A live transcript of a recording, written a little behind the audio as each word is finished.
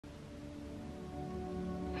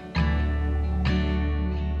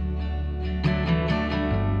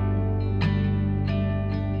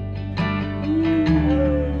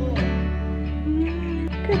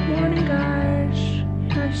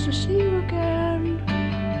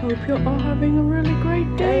hope you're all having a really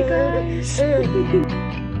great day, guys.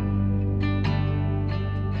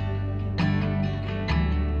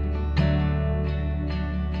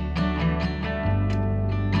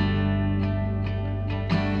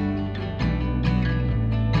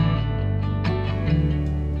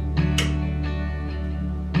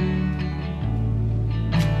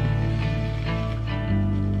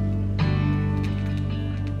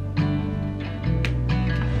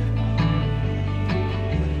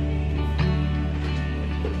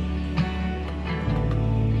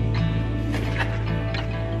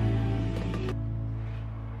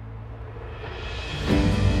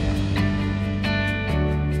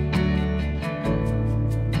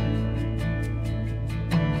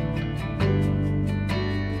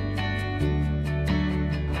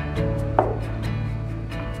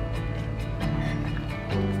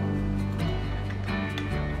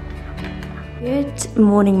 Good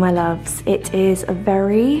morning, my loves. It is a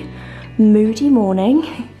very moody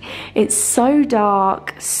morning. It's so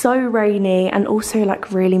dark, so rainy, and also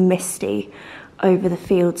like really misty over the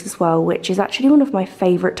fields as well, which is actually one of my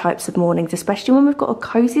favourite types of mornings, especially when we've got a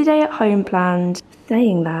cozy day at home planned.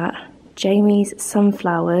 Saying that, Jamie's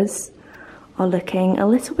sunflowers are looking a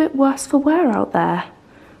little bit worse for wear out there.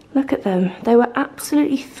 Look at them. They were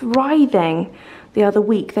absolutely thriving the other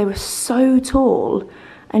week. They were so tall.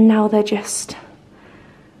 And now they're just,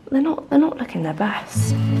 they're not looking their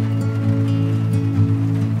best.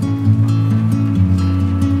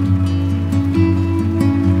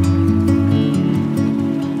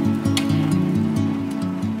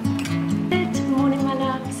 Good morning, my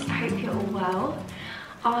loves. I hope you're all well.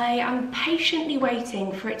 I am patiently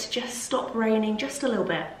waiting for it to just stop raining just a little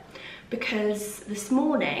bit, because this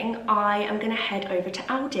morning I am gonna head over to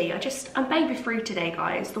Aldi. I'm baby free today,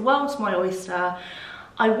 guys. The world's my oyster.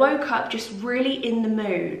 I woke up just really in the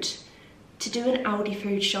mood to do an Aldi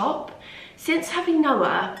food shop. Since having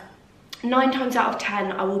Noah, 9 times out of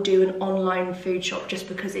 10 I will do an online food shop just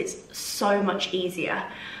because it's so much easier.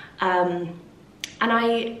 And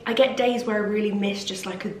I get days where I really miss just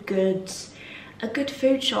like a good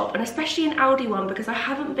food shop, and especially an Aldi one, because I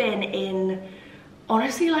haven't been in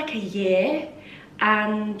honestly like a year,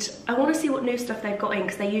 and I want to see what new stuff they've got in,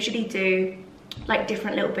 because they usually do like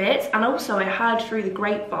different little bits. And also I heard through the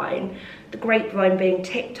grapevine being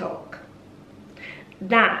TikTok,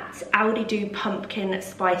 that Aldi do pumpkin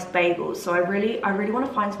spice bagels. So I really want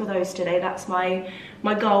to find some of those today. That's my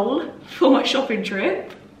goal for my shopping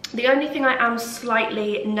trip. The only thing I am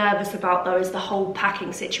slightly nervous about though is the whole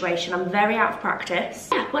packing situation. I'm very out of practice.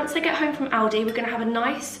 Yeah, once I get home from Aldi, we're gonna have a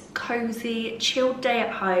nice, cozy, chilled day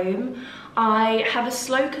at home. I have a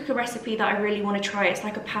slow cooker recipe that I really want to try. It's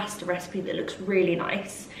like a pasta recipe that looks really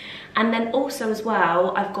nice. And then also as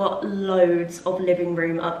well, I've got loads of living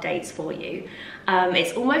room updates for you.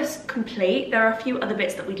 It's almost complete. There are a few other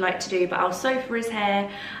bits that we'd like to do, but our sofa is here,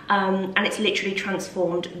 and it's literally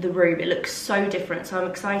transformed the room. It looks so different, so I'm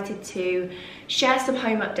excited to share some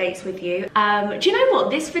home updates with you. Do you know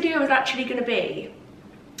what this video is actually going to be?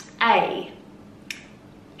 A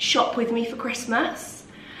shop with me for Christmas,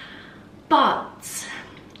 but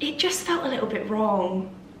it just felt a little bit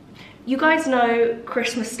wrong. You guys know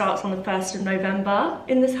Christmas starts on the 1st of November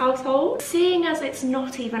in this household. Seeing as it's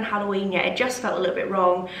not even Halloween yet, it just felt a little bit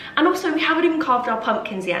wrong. And also we haven't even carved our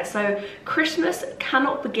pumpkins yet, so Christmas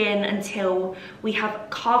cannot begin until we have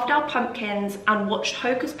carved our pumpkins and watched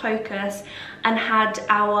Hocus Pocus and had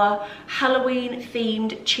our Halloween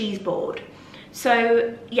themed cheese board.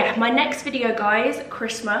 So yeah, my next video, guys,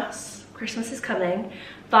 Christmas is coming.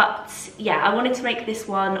 But yeah, I wanted to make this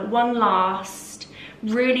one last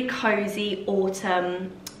really cozy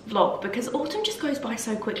autumn vlog, because autumn just goes by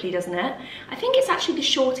so quickly, doesn't it? I think it's actually the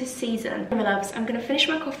shortest season. My loves, I'm gonna finish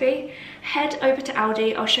my coffee, head over to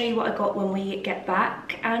Aldi. I'll show you what I got when we get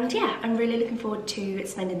back, and yeah, I'm really looking forward to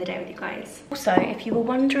spending the day with you guys. Also, if you were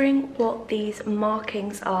wondering what these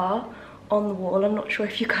markings are on the wall, I'm not sure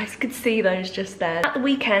if you guys could see those just there. At the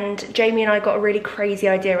weekend, Jamie and I got a really crazy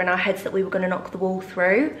idea in our heads that we were going to knock the wall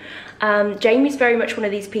through. Jamie's very much one of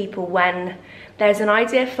these people, when there's an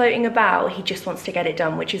idea floating about, he just wants to get it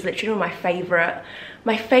done, which is literally one of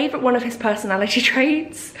my favorite one of his personality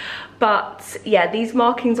traits. But yeah, these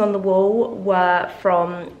markings on the wall were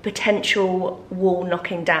from potential wall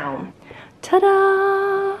knocking down.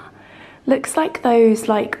 Ta-da! Looks like those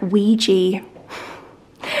like Ouija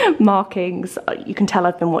markings. You can tell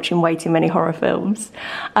I've been watching way too many horror films.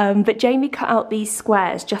 But Jamie cut out these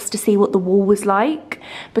squares just to see what the wall was like,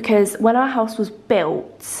 because when our house was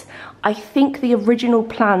built, I think the original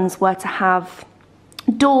plans were to have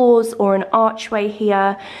doors or an archway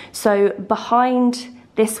here. So behind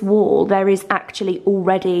this wall, there is actually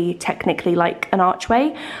already technically like an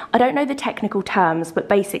archway. I don't know the technical terms, but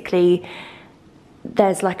basically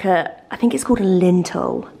there's like a, I think it's called a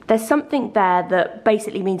lintel. There's something there that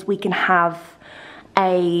basically means we can have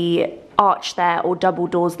a arch there or double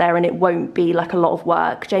doors there and it won't be like a lot of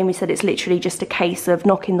work. Jamie said it's literally just a case of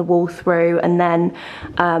knocking the wall through and then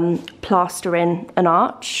plastering an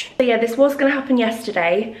arch. So yeah, this was gonna happen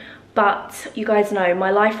yesterday, but you guys know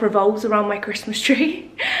my life revolves around my Christmas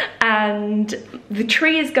tree and the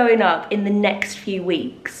tree is going up in the next few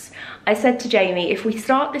weeks. I said to Jamie, if we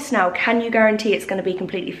start this now, can you guarantee it's going to be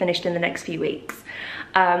completely finished in the next few weeks?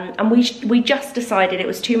 And we just decided it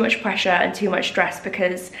was too much pressure and too much stress,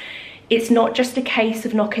 because it's not just a case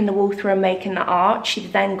of knocking the wall through and making the arch.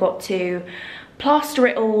 You've then got to plaster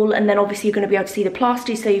it all, and then obviously you're going to be able to see the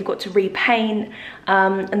plaster, so you've got to repaint.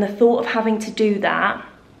 And the thought of having to do that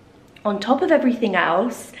on top of everything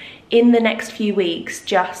else in the next few weeks,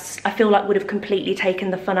 just, I feel like would have completely taken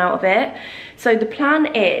the fun out of it. So the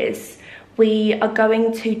plan is we are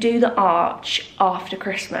going to do the arch after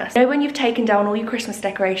Christmas. You know when you've taken down all your Christmas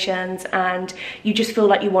decorations and you just feel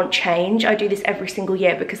like you want change? I do this every single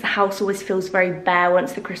year because the house always feels very bare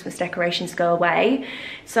once the Christmas decorations go away.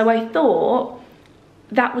 So I thought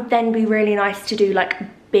that would then be really nice to do like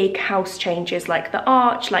big house changes, like the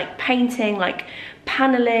arch, like painting, like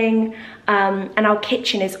paneling, and our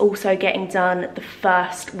kitchen is also getting done the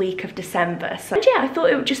first week of December. So yeah, I thought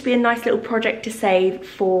it would just be a nice little project to save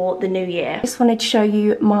for the new year. Just wanted to show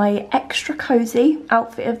you my extra cozy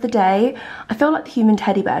outfit of the day. I feel like the human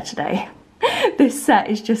teddy bear today. This set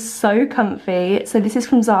is just so comfy. So this is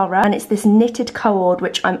from Zara and it's this knitted cord,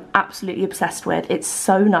 which I'm absolutely obsessed with. It's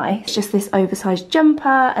so nice. It's just this oversized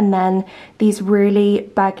jumper and then these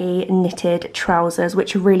really baggy knitted trousers,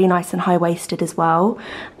 which are really nice and high-waisted as well.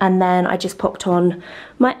 And then I just popped on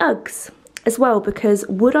my Uggs as well, because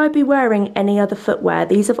would I be wearing any other footwear?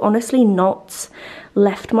 These have honestly not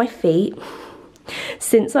left my feet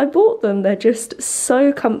since I bought them. They're just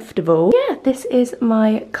so comfortable. Yeah, this is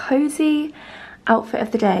my cozy outfit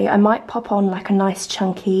of the day. I might pop on like a nice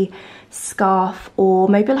chunky scarf or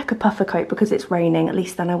maybe like a puffer coat because it's raining. At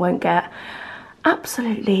least then I won't get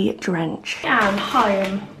absolutely drenched. I am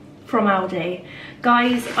home from Aldi.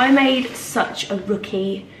 Guys, I made such a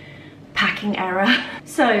rookie packing error.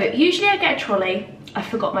 So usually I get a trolley. I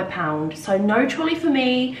forgot my pound, so no trolley for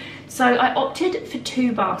me. So I opted for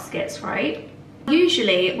 2 baskets, right?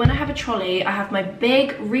 Usually when I have a trolley, I have my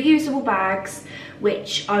big reusable bags,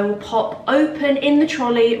 which I will pop open in the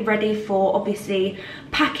trolley, ready for obviously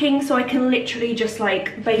packing, so I can literally just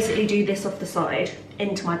like basically do this off the side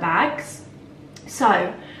into my bags.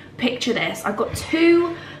 So picture this, I've got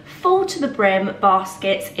 2 full to the brim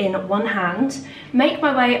baskets in one hand, make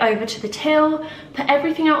my way over to the till, put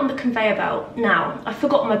everything out on the conveyor belt. Now, I've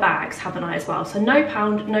forgotten my bags, haven't I, as well? So no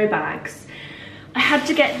pound, no bags. I had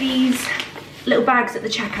to get these little bags at the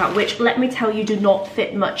checkout, which let me tell you do not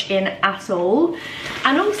fit much in at all.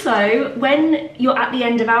 And also when you're at the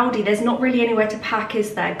end of Aldi, there's not really anywhere to pack,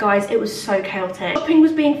 is there? Guys, it was so chaotic. Shopping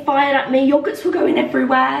was being fired at me, yogurts were going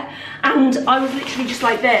everywhere, and I was literally just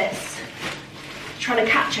like this, trying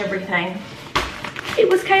to catch everything. It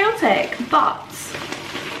was chaotic, but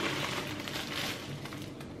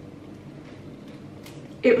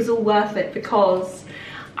it was all worth it because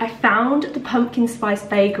I found the pumpkin spice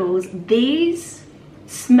bagels. These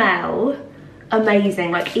smell amazing,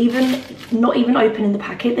 like even not even open in the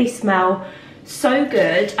packet, they smell so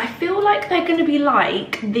good. I feel like they're gonna be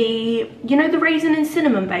like the, you know, the raisin and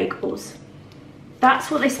cinnamon bagels. That's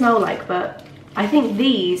what they smell like, but I think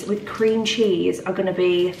these with cream cheese are gonna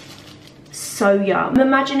be so yum. I'm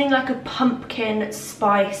imagining like a pumpkin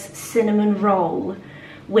spice cinnamon roll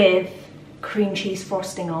with cream cheese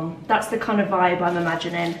frosting on. That's the kind of vibe I'm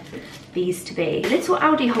imagining these to be. Little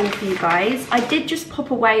Aldi haul for you guys. I did just pop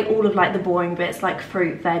away all of like the boring bits like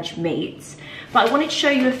fruit, veg, meats, but I wanted to show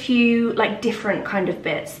you a few like different kind of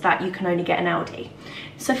bits that you can only get in Aldi.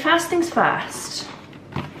 So first things first,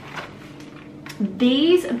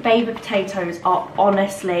 these baby potatoes are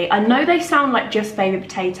honestly, I know they sound like just baby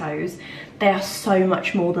potatoes, they are so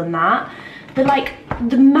much more than that. But like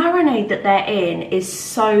the marinade that they're in is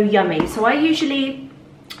so yummy. So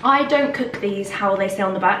I don't cook these how they say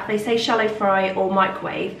on the back. They say shallow fry or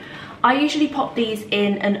microwave. I usually pop these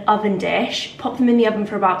in an oven dish, pop them in the oven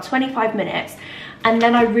for about 25 minutes, and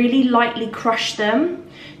then I really lightly crush them.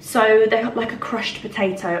 So they're like a crushed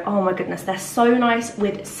potato. Oh my goodness, they're so nice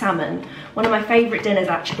with salmon. One of my favorite dinners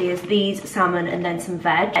actually is these salmon and then some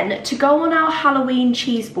veg. And to go on our Halloween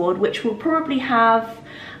cheese board, which we'll probably have,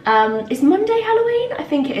 is Monday Halloween? I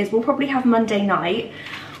think it is. We'll probably have Monday night.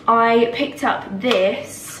 I picked up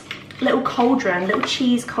this little cauldron, little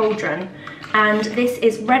cheese cauldron, and this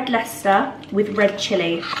is red Leicester with red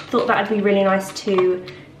chilli. Thought that would be really nice to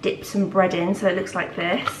dip some bread in, so it looks like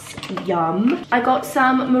this. Yum. I got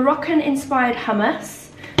some Moroccan inspired hummus,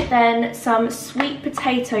 then some sweet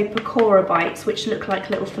potato pakora bites, which look like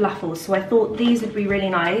little falafels, so I thought these would be really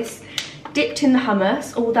nice. Dipped in the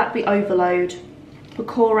hummus, or would that be overload?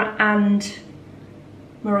 Pakora and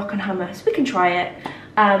Moroccan hummus, we can try it.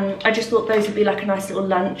 I just thought those would be like a nice little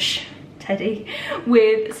lunch, Teddy,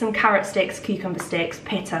 with some carrot sticks, cucumber sticks,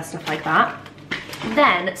 pita, stuff like that.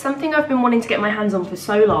 Then, something I've been wanting to get my hands on for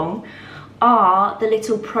so long are the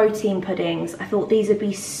little protein puddings. I thought these would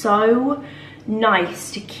be so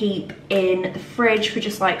nice to keep in the fridge for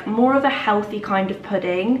just like more of a healthy kind of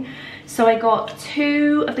pudding. So I got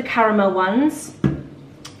 2 of the caramel ones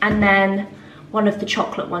and then one of the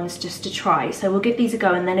chocolate ones just to try. So we'll give these a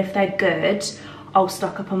go, and then if they're good, I'll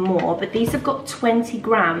stock up on more. But these have got 20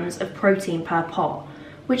 grams of protein per pot,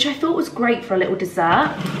 which I thought was great for a little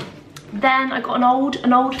dessert. Then I got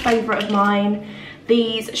an old favourite of mine,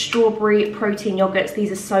 these strawberry protein yogurts.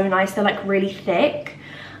 These are so nice, they're like really thick.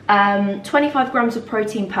 25 grams of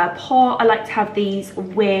protein per pot. I like to have these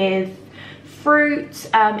with fruit,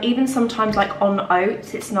 even sometimes like on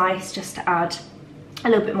oats. It's nice just to add a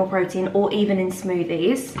little bit more protein, or even in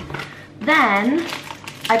smoothies. Then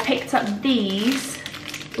I picked up these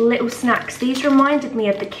little snacks. These reminded me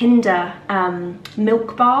of the Kinder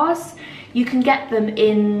milk bars. You can get them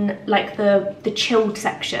in like the chilled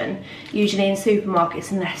section, usually in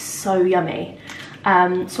supermarkets, and they're so yummy.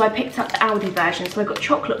 So I picked up the Aldi version. So I got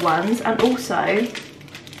chocolate ones, and also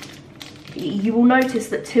you will notice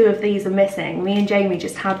that 2 of these are missing. Me and Jamie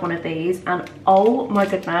just had one of these, and oh my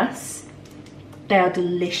goodness, they are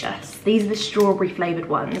delicious. These are the strawberry flavoured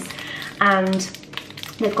ones, and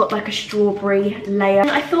they've got like a strawberry layer.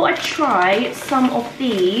 I thought I'd try some of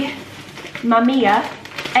the Mamia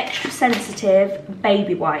extra sensitive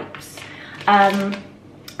baby wipes.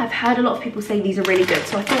 I've heard a lot of people say these are really good,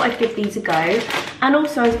 so I thought I'd give these a go. And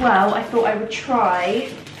also as well, I thought I would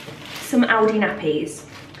try some Aldi nappies.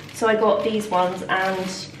 So I got these ones,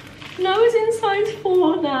 and Noah's in size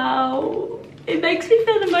 4 now. It makes me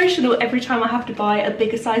feel emotional every time I have to buy a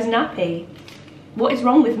bigger size nappy. What is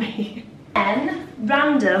wrong with me? Then,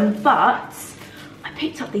 random, but I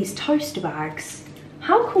picked up these toaster bags.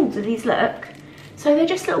 How cool do these look? So they're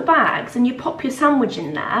just little bags, and you pop your sandwich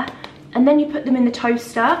in there, and then you put them in the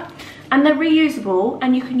toaster, and they're reusable,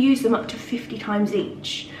 and you can use them up to 50 times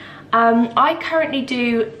each. I currently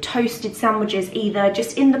do toasted sandwiches either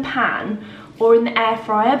just in the pan or in the air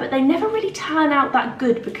fryer, but they never really turn out that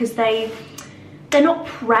good because they're not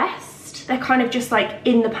pressed. They're kind of just like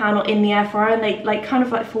in the pan or in the air fryer, and they like kind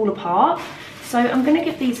of like fall apart. So I'm gonna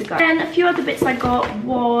give these a go. Then a few other bits I got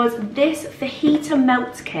was this fajita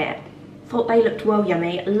melt kit. Thought they looked well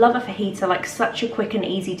yummy. Love a fajita, like such a quick and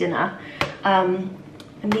easy dinner.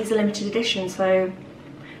 And these are limited edition, so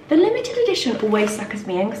the limited edition always suckers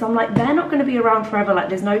me in, because I'm like, they're not going to be around forever. Like,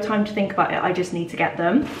 there's no time to think about it. I just need to get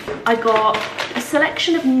them. I got a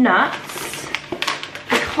selection of nuts,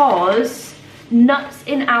 because nuts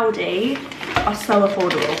in Aldi are so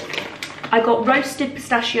affordable. I got roasted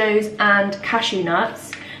pistachios and cashew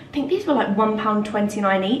nuts. I think these were like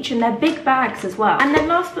 £1.29 each, and they're big bags as well. And then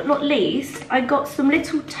last but not least, I got some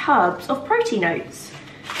little tubs of protein oats.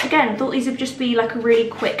 Again, thought these would just be like a really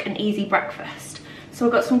quick and easy breakfast. So I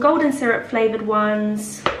got some golden syrup flavoured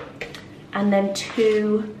ones, and then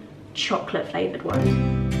 2 chocolate flavoured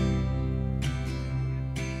ones.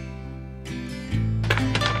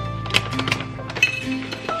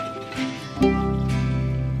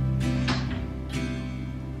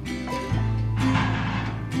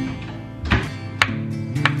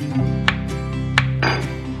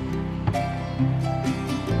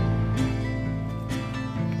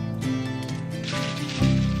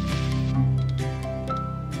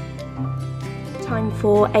 Time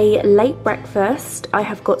for a late breakfast. I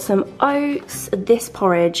have got some oats. This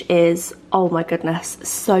porridge is, oh my goodness,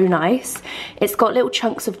 so nice. It's got little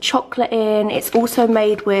chunks of chocolate in. It's also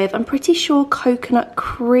made with, I'm pretty sure, coconut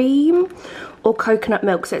cream or coconut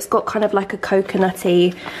milk. So it's got kind of like a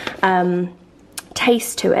coconutty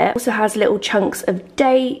taste to it. Also has little chunks of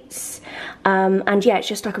dates, and yeah, it's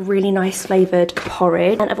just like a really nice flavoured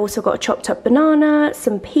porridge. And I've also got a chopped up banana,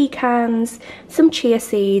 some pecans, some chia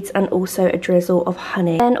seeds, and also a drizzle of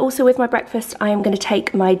honey. And also with my breakfast, I am going to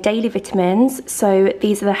take my daily vitamins. So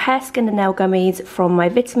these are the hair, skin and nail gummies from my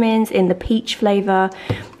vitamins in the peach flavour,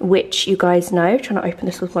 which you guys know, trying to open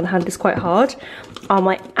this with one hand is quite hard, are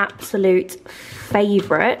my absolute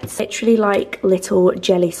favourites. Literally like little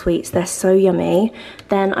jelly sweets, they're so yummy. gummy.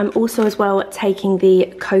 Then I'm also as well taking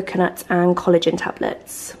the coconut and collagen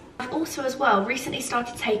tablets. I've also as well recently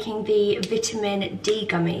started taking the vitamin D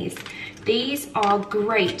gummies. These are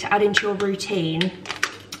great to add into your routine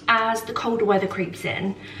as the colder weather creeps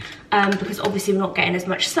in. Because obviously we're not getting as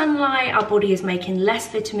much sunlight, our body is making less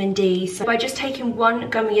vitamin D. So by just taking one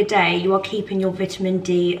gummy a day, you are keeping your vitamin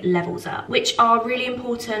D levels up, which are really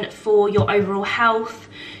important for your overall health,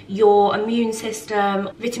 your immune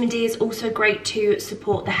system. Vitamin D is also great to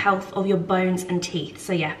support the health of your bones and teeth.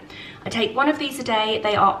 So yeah, I take one of these a day.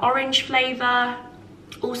 They are orange flavour,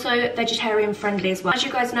 also vegetarian friendly as well. As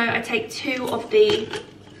you guys know, I take 2 of the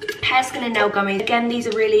hair, skin and nail gummies. Again, these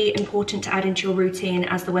are really important to add into your routine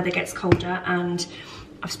as the weather gets colder, and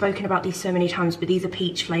I've spoken about these so many times, but these are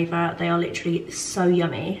peach flavour. They are literally so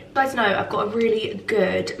yummy. You guys know I've got a really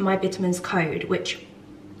good My Vitamins code, which,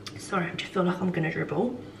 sorry, I just feel like I'm gonna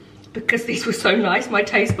dribble because these were so nice. My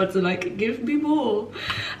taste buds are like, give me more.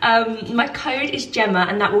 My code is Gemma,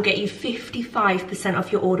 and that will get you 55%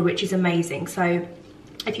 off your order, which is amazing. So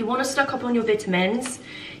if you want to stock up on your vitamins,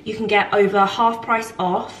 you can get over half price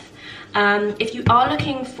off. If you are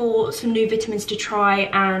looking for some new vitamins to try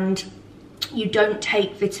and you don't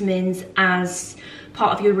take vitamins as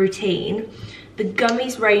part of your routine, the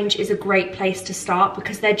gummies range is a great place to start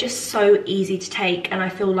because they're just so easy to take, and I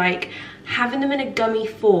feel like having them in a gummy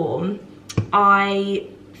form, I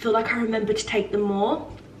feel like I remember to take them more.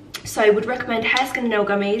 So I would recommend hair, skin and nail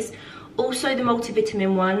gummies, also the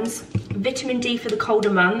multivitamin ones, vitamin D for the colder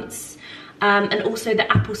months, and also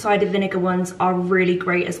the apple cider vinegar ones are really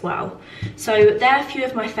great as well. So they're a few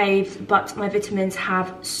of my faves, but My Vitamins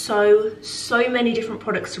have so many different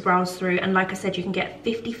products to browse through, and like I said, you can get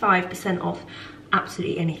 55% off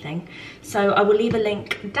absolutely anything. So I will leave a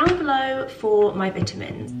link down below for My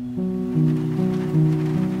Vitamins.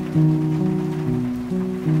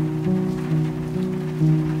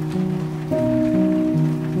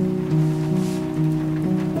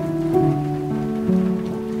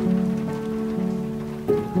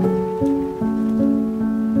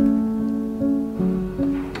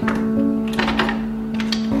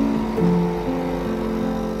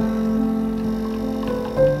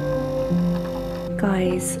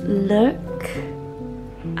 Guys, look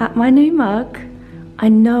at my new mug. I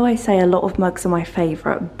know I say a lot of mugs are my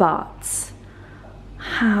favourite, but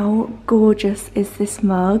how gorgeous is this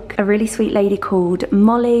mug? A really sweet lady called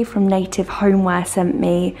Molly from Native Homeware sent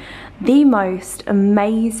me the most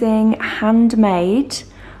amazing handmade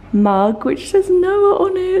mug, which says Noah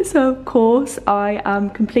on it, so of course I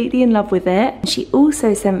am completely in love with it. She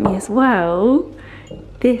also sent me as well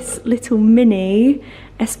this little mini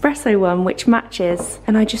espresso one which matches,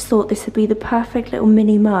 and I just thought this would be the perfect little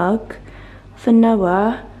mini mug for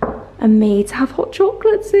Noah and me to have hot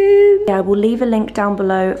chocolates in. Yeah, we'll leave a link down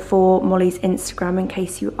below for Molly's Instagram in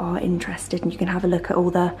case you are interested, and you can have a look at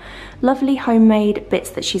all the lovely homemade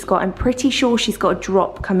bits that she's got. I'm pretty sure she's got a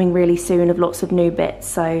drop coming really soon of lots of new bits,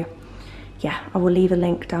 so yeah, I will leave a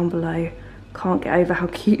link down below. Can't get over how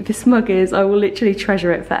cute this mug is. I will literally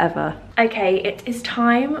treasure it forever. Okay, it is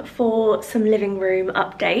time for some living room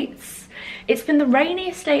updates. It's been the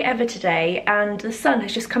rainiest day ever today, and the sun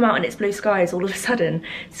has just come out and it's blue skies all of a sudden.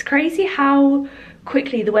 It's crazy how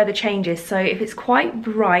quickly the weather changes. So if it's quite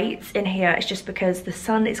bright in here, it's just because the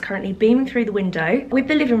sun is currently beaming through the window. With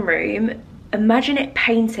the living room, imagine it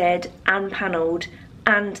painted and panelled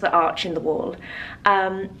and the arch in the wall.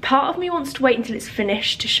 Part of me wants to wait until it's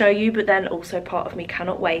finished to show you, but then also part of me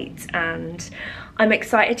cannot wait, and I'm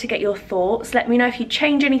excited to get your thoughts. Let me know if you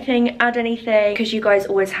change anything, add anything, because you guys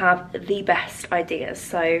always have the best ideas,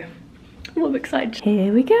 so I'm excited.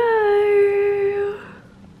 Here we go.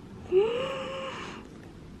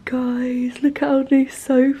 Guys, look at our new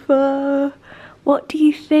sofa. What do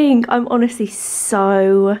you think? I'm honestly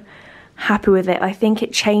so happy with it. I think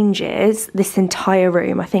it changes this entire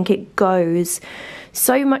room. I think it goes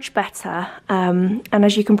so much better, and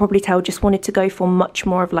as you can probably tell, just wanted to go for much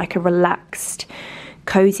more of like a relaxed,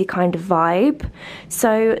 cozy kind of vibe.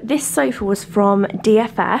 So this sofa was from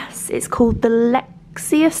DFS. It's called the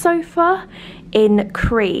Lexia sofa in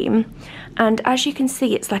cream, and as you can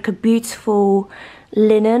see, it's like a beautiful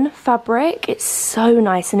linen fabric. It's so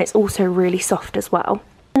nice, and it's also really soft as well.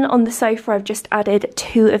 And on the sofa, I've just added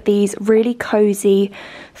 2 of these really cozy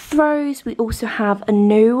throws. We also have a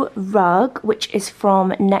new rug, which is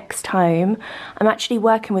from Next Home. I'm actually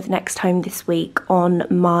working with Next Home this week on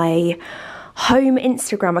my home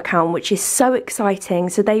Instagram account, which is so exciting.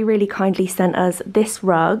 So they really kindly sent us this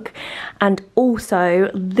rug and also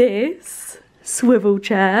this swivel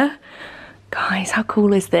chair. Guys, how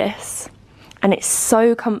cool is this? And it's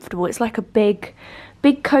so comfortable. It's like a big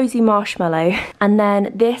big cozy marshmallow. And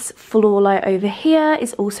then this floor light over here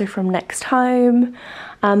is also from Next Home.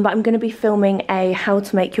 But I'm going to be filming a how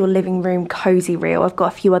to make your living room cozy reel. I've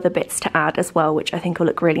got a few other bits to add as well, which I think will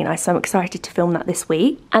look really nice. So I'm excited to film that this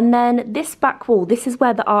week. And then this back wall, this is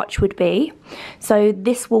where the arch would be. So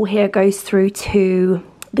this wall here goes through to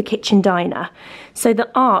the kitchen diner. So the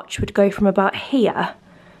arch would go from about here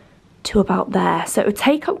to about there. So it would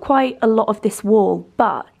take up quite a lot of this wall,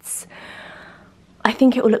 but I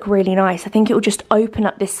think it will look really nice. I think it will just open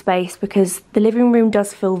up this space because the living room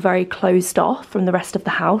does feel very closed off from the rest of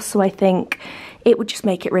the house. So I think it would just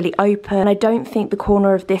make it really open. I don't think the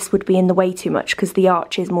corner of this would be in the way too much because the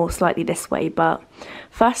arch is more slightly this way. But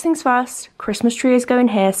first things first, Christmas tree is going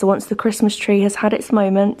here. So once the Christmas tree has had its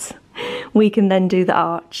moment, we can then do the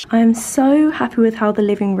arch. I am so happy with how the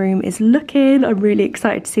living room is looking. I'm really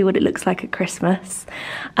excited to see what it looks like at Christmas.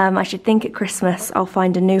 I should think at Christmas I'll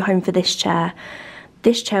find a new home for this chair.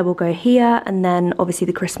 This chair will go here, and then obviously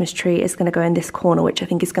the Christmas tree is going to go in this corner, which I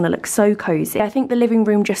think is going to look so cozy. I think the living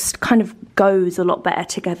room just kind of goes a lot better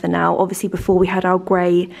together now. Obviously before we had our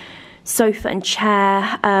grey sofa and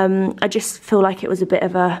chair, I just feel like it was a bit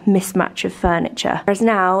of a mismatch of furniture. Whereas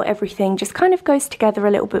now everything just kind of goes together a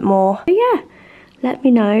little bit more. So yeah, let me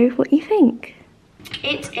know what you think.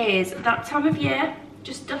 It is that time of year.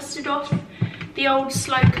 Just dusted off the old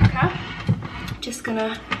slow cooker. Just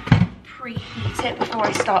gonna preheat it before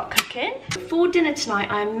I start cooking. For dinner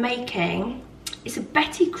tonight I'm making, it's a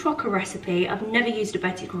Betty Crocker recipe. I've never used a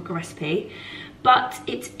Betty Crocker recipe, but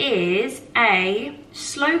it is a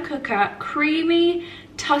slow cooker creamy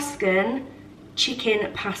Tuscan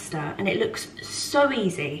chicken pasta, and it looks so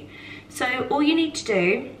easy. So all you need to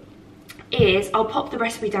do is, I'll pop the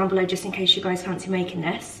recipe down below just in case you guys fancy making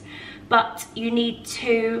this, but you need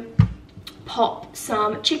to pop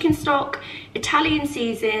some chicken stock, Italian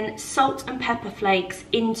season, salt and pepper flakes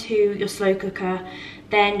into your slow cooker.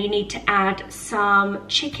 Then you need to add some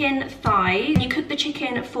chicken thighs. You cook the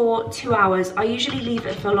chicken for 2 hours. I usually leave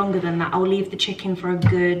it for longer than that. I'll leave the chicken for a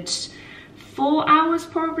good 4 hours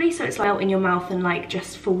probably, so it's like out in your mouth and like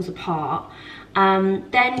just falls apart.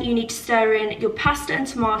 Then you need to stir in your pasta and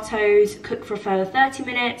tomatoes, cook for a further 30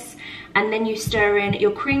 minutes, and then you stir in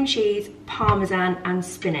your cream cheese, parmesan and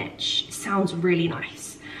spinach. It sounds really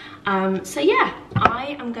nice. So yeah,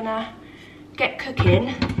 I am gonna get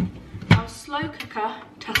cooking our slow cooker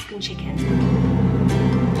Tuscan chicken.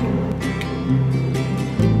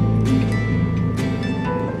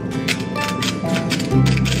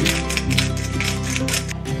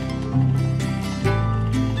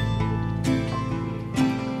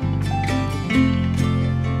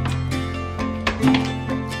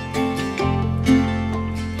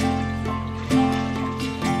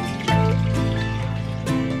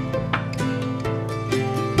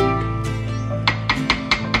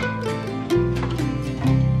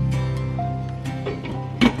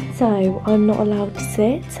 So I'm not allowed to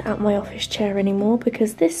sit at my office chair anymore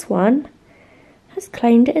because this one has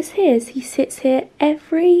claimed it as his. He sits here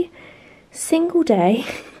every single day.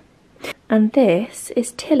 And this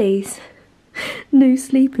is Tilly's new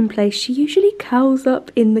sleeping place. She usually curls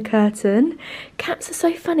up in the curtain. Cats are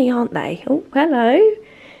so funny, aren't they? Oh, hello.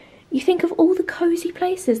 You think of all the cozy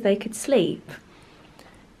places they could sleep,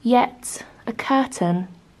 yet a curtain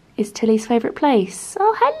is Tilly's favourite place.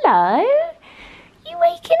 Oh, hello. You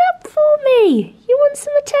waking up for me? You want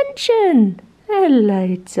some attention?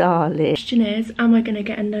 Hello, darling. Question is, am I going to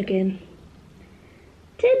get a nuggin?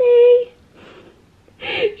 Tilly!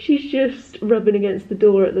 She's just rubbing against the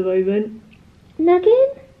door at the moment.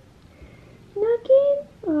 Nuggin? Nuggin?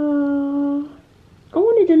 Oh, I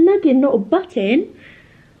wanted a nuggin, not a button.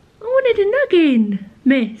 I wanted a nuggin,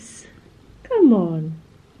 miss. Come on.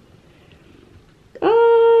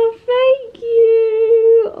 Oh, thank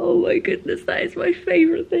you. Oh my goodness, that is my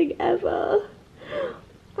favourite thing ever.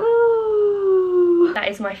 Oh. That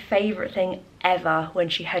is my favourite thing ever when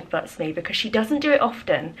she headbutts me, because she doesn't do it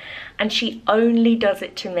often and she only does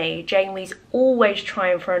it to me. Jamie's always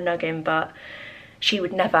trying for a nuggin, but she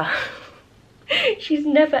would never. She's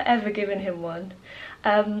never ever given him one.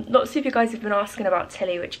 Lots of you guys have been asking about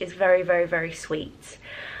Tilly, which is very, very, very sweet.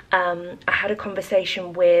 I had a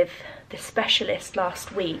conversation with the specialist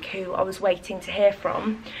last week who I was waiting to hear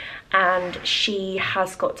from, and she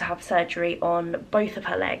has got to have surgery on both of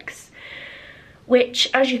her legs, which,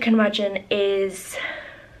 as you can imagine, is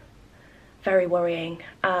very worrying.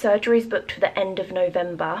 Surgery is booked for the end of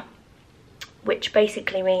November, which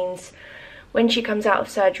basically means when she comes out of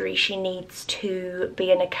surgery she needs to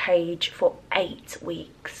be in a cage for 8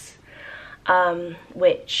 weeks,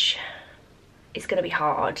 which it's going to be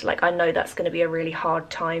hard. Like, I know that's going to be a really hard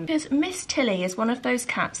time. Because Miss Tilly is one of those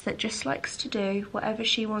cats that just likes to do whatever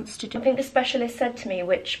she wants to do. I think the specialist said to me,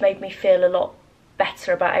 which made me feel a lot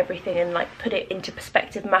better about everything and like put it into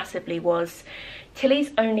perspective massively, was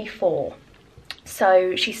Tilly's only 4.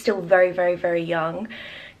 So she's still very, very, very young.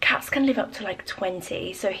 Cats can live up to like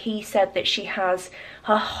 20. So he said that she has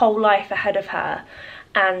her whole life ahead of her.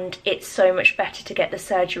 And it's so much better to get the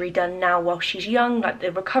surgery done now while she's young. Like,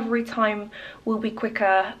 the recovery time will be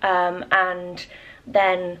quicker, and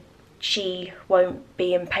then she won't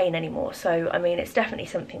be in pain anymore. So, I mean, it's definitely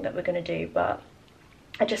something that we're going to do, but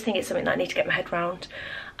I just think it's something that I need to get my head around.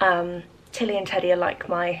 Tilly and Teddy are like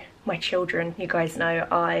my children, you guys know.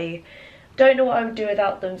 I don't know what I would do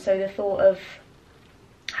without them, so the thought of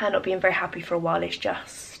her not being very happy for a while is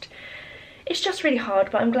just really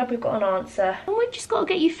hard, but I'm glad we've got an answer. And we've just got to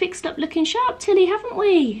get you fixed up looking sharp, Tilly, haven't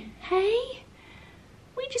we? Hey?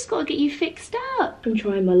 We just got to get you fixed up. I'm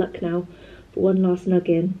trying my luck now for one last nug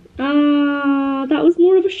in. Ah, that was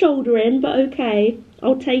more of a shoulder in, but okay.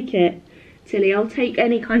 I'll take it. Tilly, I'll take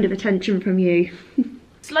any kind of attention from you.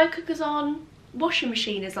 Slow cooker's on, washing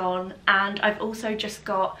machine is on, and I've also just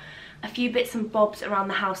got a few bits and bobs around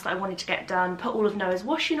the house that I wanted to get done. Put all of Noah's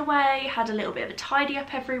washing away, had a little bit of a tidy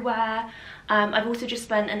up everywhere. I've also just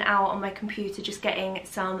spent an hour on my computer just getting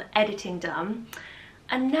some editing done.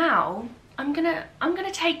 And now I'm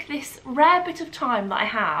gonna take this rare bit of time that I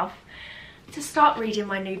have to start reading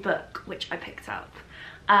my new book, which I picked up.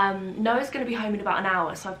 Noah's gonna be home in about an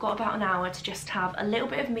hour, so I've got about an hour to just have a little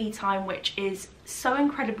bit of me time, which is so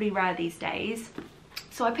incredibly rare these days.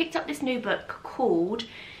 So I picked up this new book called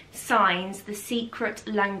Signs, the Secret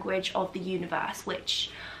Language of the Universe,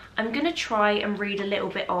 which I'm gonna try and read a little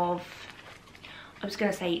bit of. I was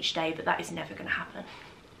gonna say each day, but that is never gonna happen.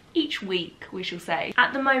 Each week, we shall say.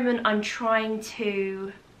 At the moment, I'm trying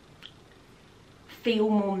to feel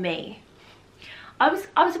more me. I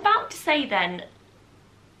was about to say then,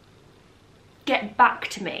 get back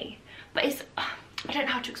to me, but it's, I don't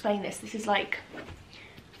know how to explain this. This is like,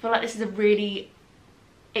 I feel like this is a really,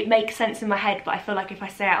 it makes sense in my head, but I feel like if I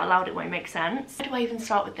say it out loud, it won't make sense. How do I even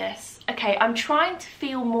start with this? Okay, I'm trying to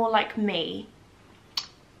feel more like me,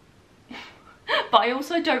 but I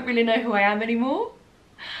also don't really know who I am anymore.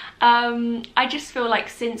 I just feel like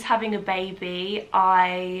since having a baby,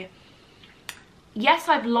 yes,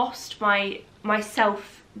 I've lost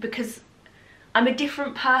myself because I'm a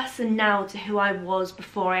different person now to who I was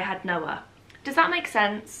before I had Noah. Does that make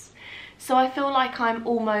sense? So I feel like I'm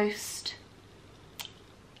almost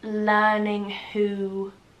learning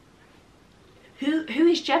who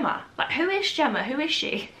is Gemma? Like, who is Gemma? Who is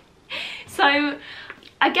she? So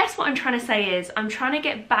I guess what I'm trying to say is I'm trying to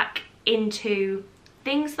get back into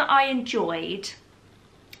things that I enjoyed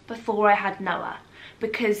before I had Noah,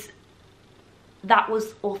 because that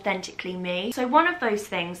was authentically me. So one of those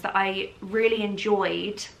things that I really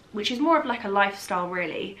enjoyed, which is more of like a lifestyle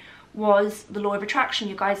really, was the law of attraction.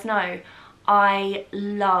 You guys know I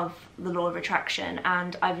love the law of attraction,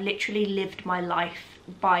 and I've literally lived my life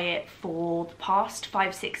by it for the past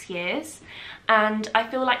 5-6 years. And I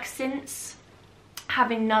feel like since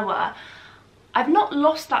having Noah, I've not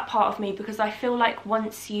lost that part of me, because I feel like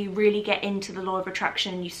once you really get into the law of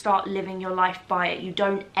attraction and you start living your life by it, you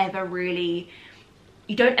don't ever really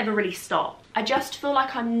stop. I just feel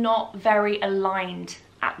like I'm not very aligned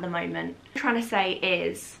at the moment. What I'm trying to say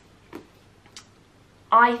is,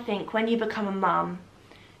 I think when you become a mum,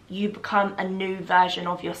 you become a new version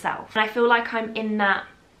of yourself. And I feel like I'm in that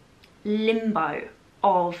limbo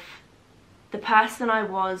of the person I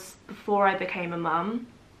was before I became a mum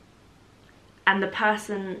and the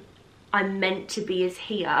person I'm meant to be is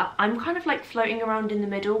here. I'm kind of like floating around in the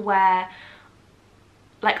middle where,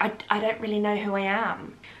 like, I don't really know who I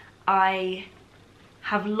am. I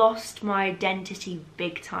have lost my identity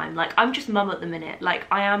big time. Like, I'm just mum at the minute. Like,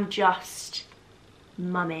 I am just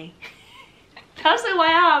mummy. That's who I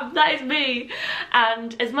am. That is me.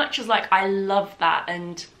 And as much as like I love that,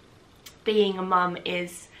 and being a mum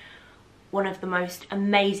is one of the most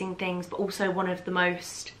amazing things, but also one of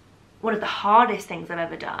the hardest things I've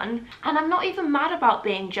ever done. And I'm not even mad about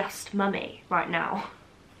being just mummy right now.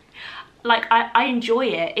 Like, I enjoy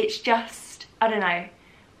it. It's just, I don't know.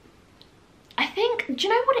 I think, do you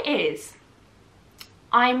know what it is?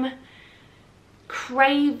 I'm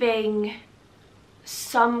craving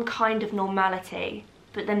some kind of normality,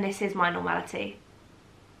 but then this is my normality.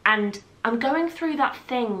 And I'm going through that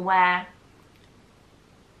thing where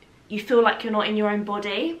you feel like you're not in your own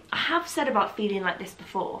body. I have said about feeling like this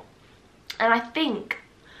before. And I think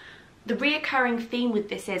the reoccurring theme with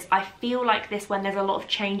this is I feel like this when there's a lot of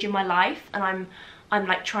change in my life, and I'm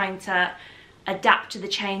like trying to adapt to the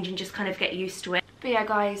change and just kind of get used to it. But yeah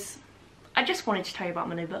guys, I just wanted to tell you about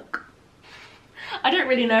my new book. I don't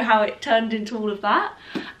really know how it turned into all of that.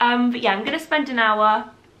 But yeah, I'm going to spend an hour,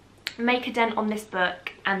 make a dent on this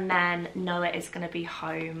book, and then Noah is going to be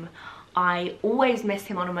home. I always miss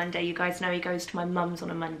him on a Monday. You guys know he goes to my mum's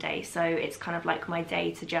on a Monday, so it's kind of like my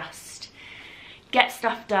day to just get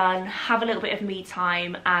stuff done, have a little bit of me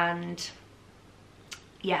time, and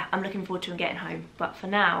yeah, I'm looking forward to him getting home. But for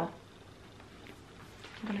now,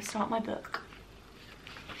 I'm going to start my book.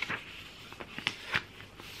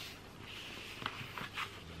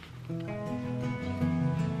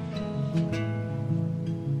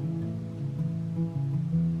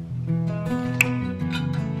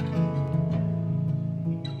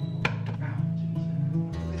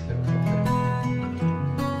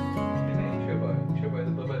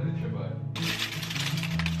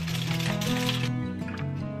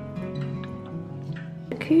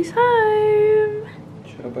 Look who's home!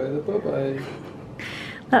 Chubbo the Bubbo.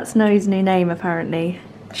 That's Noah's new name apparently.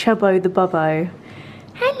 Chubbo the Bubbo.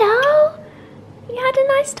 Hello! You had a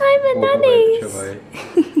nice time at Nanny's?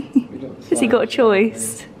 Has he got a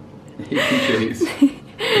choice? He can choose.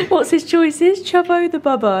 What's his choices? Chubbo the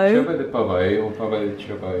Bubbo? Chubbo the Bubbo or Bubbo the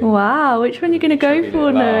Chubbo? Wow, which one are you going to go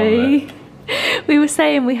for, Noah? We were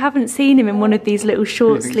saying we haven't seen him in one of these little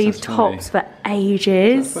short sleeve tops for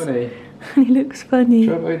ages. That's funny. And he looks funny.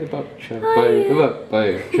 Chubbo the Bubbo, Chubbo the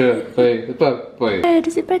Bubbo, Chubbo the Bubbo.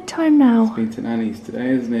 Is it bedtime now? He's been to Nanny's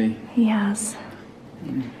today, hasn't he? He has.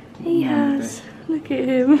 He has. Look at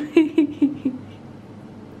him. He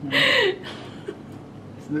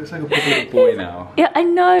looks like a proper little boy now. Yeah, I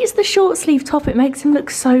know. It's the short sleeve top. It makes him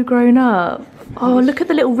look so grown up. Oh, look at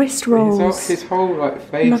the little wrist rolls. His whole like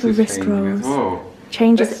face Another is wrist changing rolls. as well.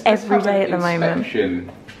 Changes every day at the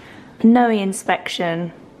moment. No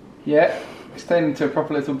inspection. Yeah, he's turned into a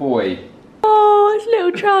proper little boy. Oh, his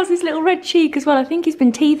little trousers, little red cheek as well. I think he's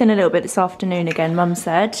been teething a little bit this afternoon again, Mum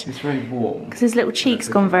said. It's very warm. Because his little cheek's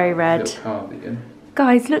gone very red. Little cardigan.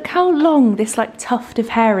 Guys, look how long this like tuft of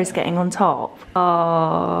hair is getting on top.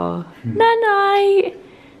 Oh, night-night.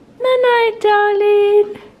 Night-night,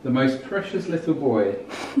 darling. The most precious little boy.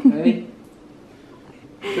 Hey?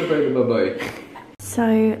 Chubbo the Bubbo.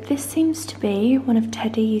 So this seems to be one of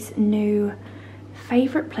Teddy's new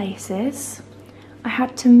favourite places. I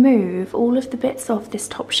had to move all of the bits off this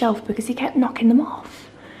top shelf because he kept knocking them off.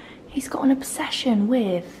 He's got an obsession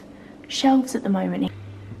with shelves at the moment.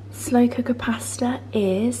 Slow cooker pasta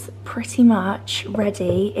is pretty much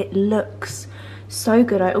ready. It looks so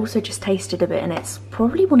good. I also just tasted a bit and it's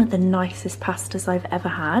probably one of the nicest pastas I've ever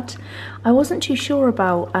had. I wasn't too sure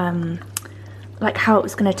about like how it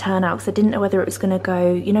was going to turn out because I didn't know whether it was going to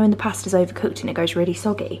go, you know, when the pasta's overcooked and it goes really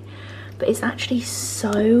soggy. But it's actually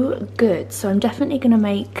so good. So I'm definitely going to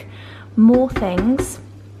make more things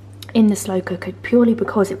in the slow cooker purely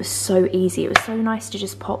because it was so easy. It was so nice to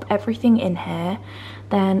just pop everything in here,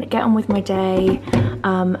 then get on with my day,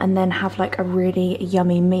 and then have like a really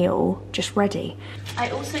yummy meal just ready.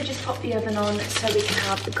 I also just popped the oven on so we can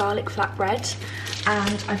have the garlic flatbread,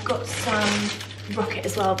 and I've got some rocket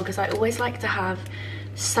as well because I always like to have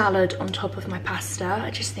salad on top of my pasta.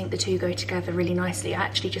 I just think the two go together really nicely. I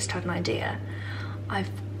actually just had an idea. I've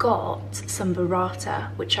got some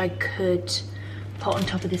burrata which I could put on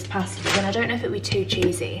top of this pasta, but then I don't know if it would be too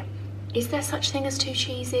cheesy. Is there such thing as too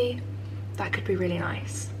cheesy? That could be really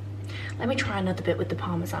nice. Let me try another bit with the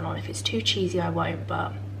parmesan on. If it's too cheesy I won't,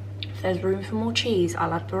 but if there's room for more cheese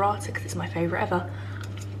I'll add burrata because it's my favourite ever.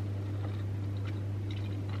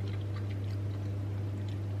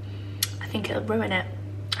 I think it'll ruin it.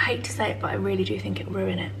 I hate to say it, but I really do think it'll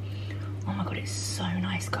ruin it. Oh my god, it's so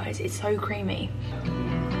nice, guys. It's so creamy.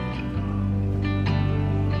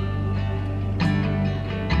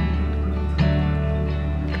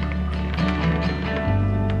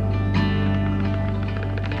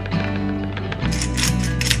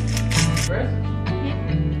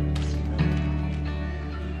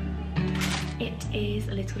 It is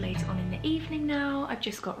a little later on in the evening now. I've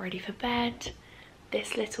just got ready for bed.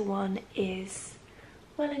 This little one is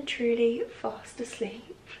well and truly fast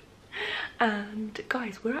asleep. And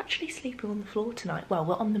guys, we're actually sleeping on the floor tonight. Well,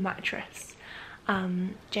 we're on the mattress.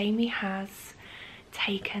 Jamie has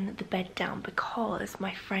taken the bed down because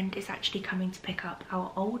my friend is actually coming to pick up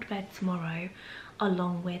our old bed tomorrow,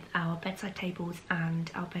 along with our bedside tables and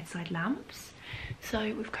our bedside lamps. So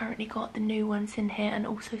we've currently got the new ones in here and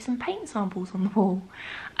also some paint samples on the wall.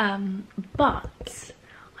 But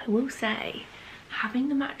I will say, having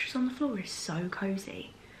the mattress on the floor is so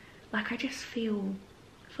cozy. Like I just feel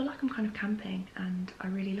like I'm kind of camping and I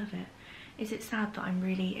really love it. Is it sad that I'm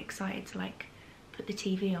really excited to like put the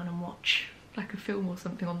TV on and watch like a film or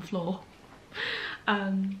something on the floor.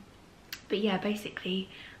 But yeah, basically,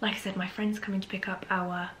 like I said, my friend's coming to pick up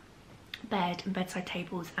our bed and bedside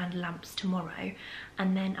tables and lamps tomorrow,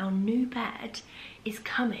 and then our new bed is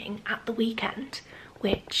coming at the weekend,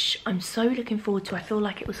 which I'm so looking forward to. I feel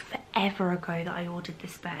like it was forever ago that I ordered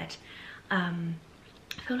this bed. I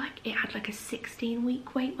feel like it had like a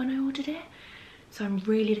 16-week wait when I ordered it, so I'm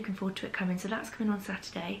really looking forward to it coming. So that's coming on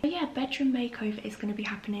Saturday. But yeah, bedroom makeover is going to be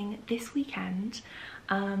happening this weekend.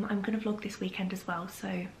 I'm going to vlog this weekend as well,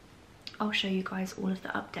 so I'll show you guys all of the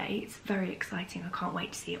updates. Very exciting. I can't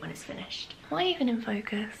wait to see it when it's finished. Am I even in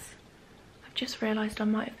focus? I've just realised I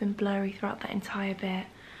might have been blurry throughout that entire bit.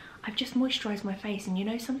 I've just moisturised my face, and you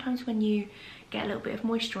know sometimes when you get a little bit of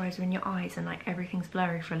moisturiser in your eyes and like everything's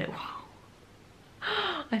blurry for a little while.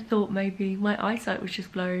 I thought maybe my eyesight was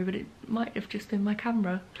just blurry, but it might have just been my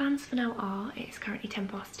camera. Plans for now are, it's currently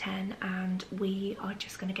 10:10 and we are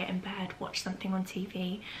just going to get in bed, watch something on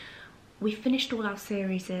TV. We finished all our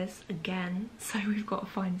series again, so we've got to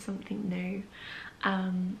find something new.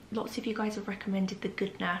 Lots of you guys have recommended The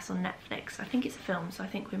Good Nurse on Netflix. I think it's a film, so I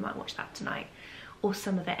think we might watch that tonight, or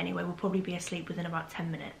some of it anyway. We'll probably be asleep within about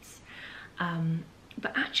 10 minutes.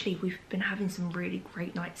 But actually we've been having some really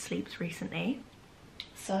great night's sleeps recently.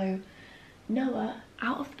 So Noah,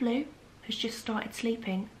 out of the blue, has just started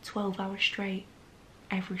sleeping 12 hours straight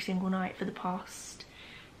every single night for the past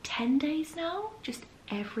 10 days now, just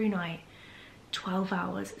every night. 12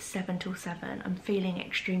 hours, 7 till 7. I'm feeling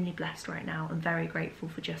extremely blessed right now. I'm very grateful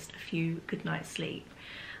for just a few good nights sleep.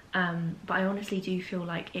 But I honestly do feel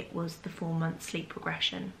like it was the 4-month sleep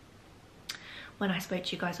progression. When I spoke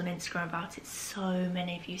to you guys on Instagram about it, so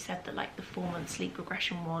many of you said that like the 4-month sleep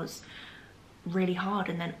progression was really hard,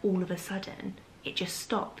 and then all of a sudden it just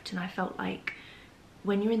stopped. And I felt like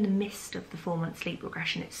when you're in the midst of the 4-month sleep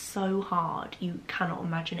regression, it's so hard, you cannot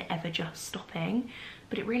imagine it ever just stopping.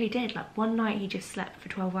 But it really did. Like one night he just slept for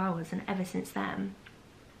 12 hours, and ever since then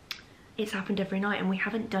it's happened every night, and we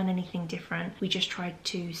haven't done anything different. We just tried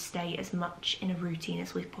to stay as much in a routine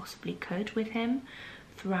as we possibly could with him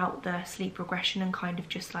throughout the sleep regression, and kind of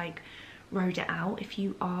just like rode it out. If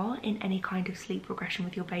you are in any kind of sleep regression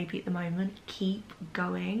with your baby at the moment, keep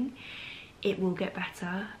going. It will get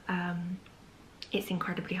better. It's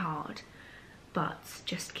incredibly hard, but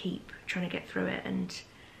just keep trying to get through it. And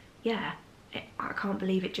yeah, I can't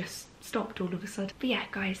believe it just stopped all of a sudden. But yeah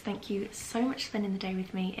guys, thank you so much for spending the day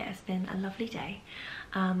with me. It has been a lovely day.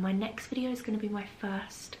 My next video is going to be my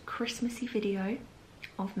first Christmassy video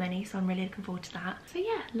of many, so I'm really looking forward to that. So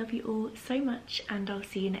yeah, love you all so much, and I'll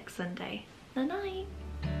see you next Sunday. Night night.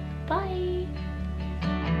 Bye.